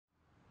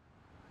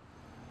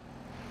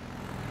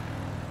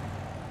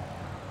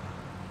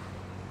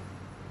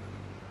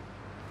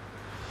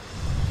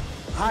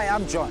Hi,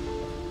 I'm John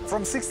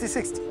from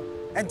Sixty60.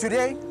 And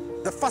today,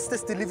 the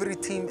fastest delivery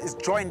team is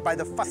joined by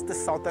the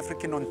fastest South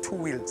African on two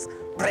wheels,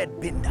 Brad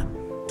Binder,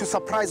 to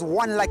surprise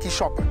one lucky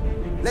shopper.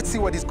 Let's see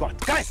what he's got.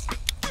 Guys!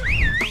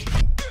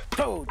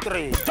 2,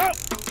 3, go!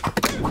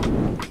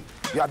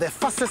 You are the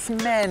fastest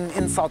man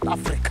in South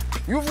Africa.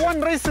 You've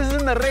won races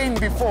in the rain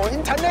before,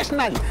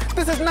 internationally.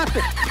 This is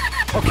nothing,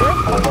 okay?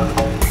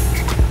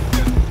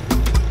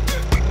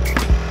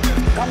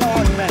 Come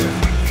on, man.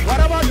 What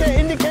about the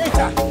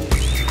indicator?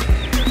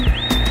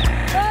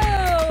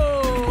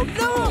 Oh,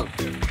 no!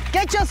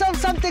 Get yourself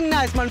something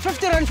nice, man.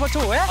 50 rand for two,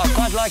 eh? I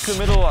quite like the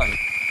middle one.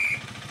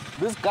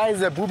 This guy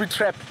is a booby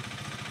trap.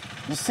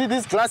 You see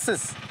these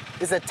glasses?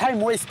 It's a time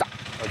waster.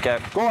 Okay.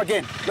 Go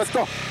again. Let's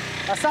go.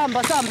 Basam.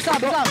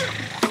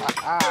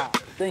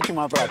 Thank you,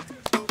 my brother.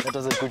 That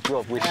does a good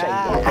job. We're shaking.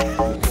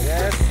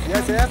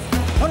 Yes.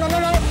 No.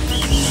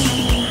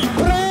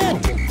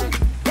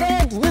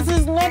 Brad, this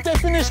is not a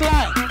finish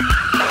line.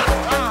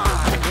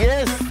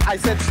 Yes, I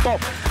said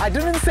stop. I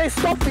didn't say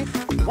stop it.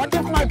 What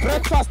if my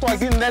breakfast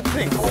was in that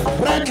thing?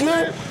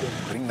 Bradley!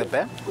 Ring the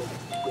bell.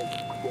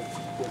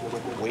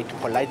 Wait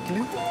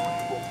politely.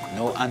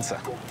 No answer.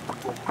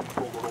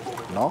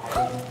 No,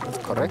 that's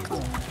correct.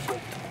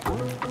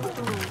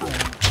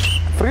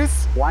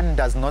 Freeze. One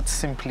does not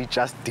simply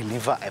just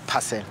deliver a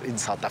parcel in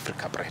South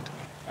Africa, Brad.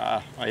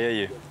 Ah, I hear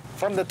you.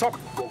 From the top.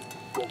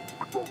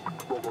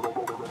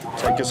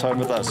 Take us home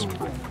with us.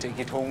 Take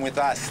it home with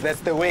us.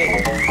 That's the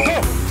way.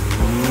 Go!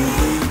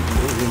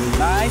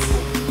 Nice.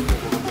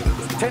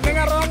 Turning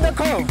around the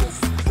curves.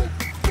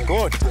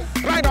 Good.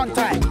 Right on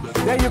time.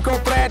 There you go,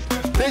 Brad.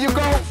 There you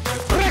go.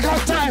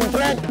 Record time,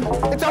 Brad.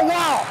 It's a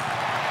wow.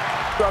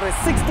 You're a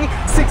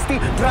 60-60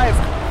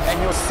 driver,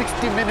 and your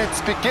 60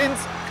 minutes begins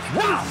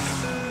now.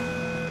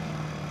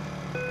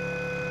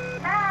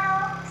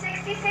 Now,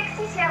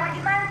 6060, sir. Would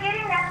you mind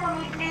getting that for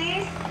me,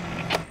 please?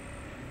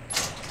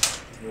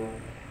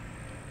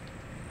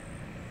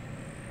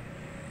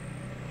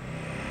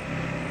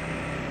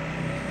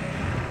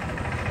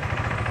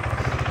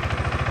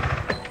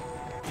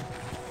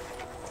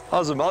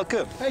 How's it,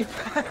 Malcolm? Hey,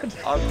 Brad.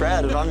 I'm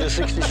Brad, and I'm your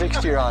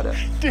 60-60 rider.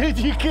 Dude,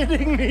 you're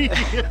kidding me.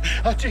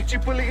 I checked you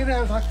pulling it out.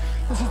 I was like,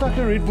 this is like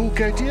a Red Bull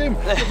KTM.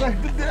 I was like,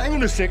 hang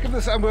on a second.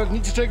 I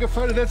need to take a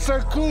photo. That's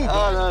so cool.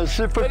 Oh, no,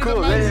 super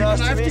cool. Very nice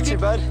to meet you,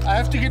 bud. I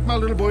have to get my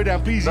little boy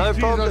down. Please, No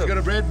problem. I've got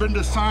a Brad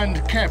Binder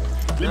signed cap.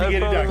 Let me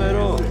get it down. No problem at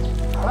all.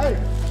 Hey,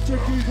 check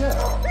who's here.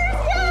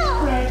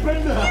 Brad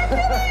Binder.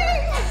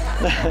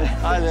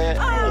 Hi there.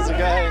 How's it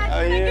going? How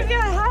are you? Give you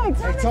a hug.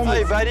 Hey, Thomas,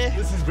 Hey, buddy.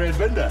 This is Brad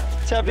Binder.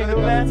 What's happening,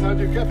 little man? Inside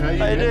your cup. How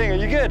How you doing? Are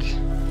you good?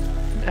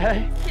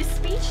 Hey. You're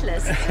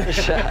speechless.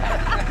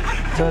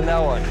 Turn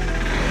that one.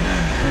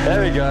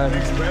 There we go.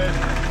 Thanks, Brad.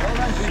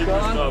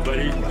 Superstar,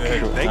 buddy.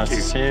 Thank nice you.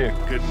 to see you.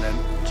 Good, man.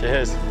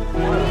 Cheers.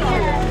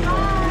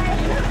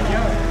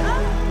 Bye.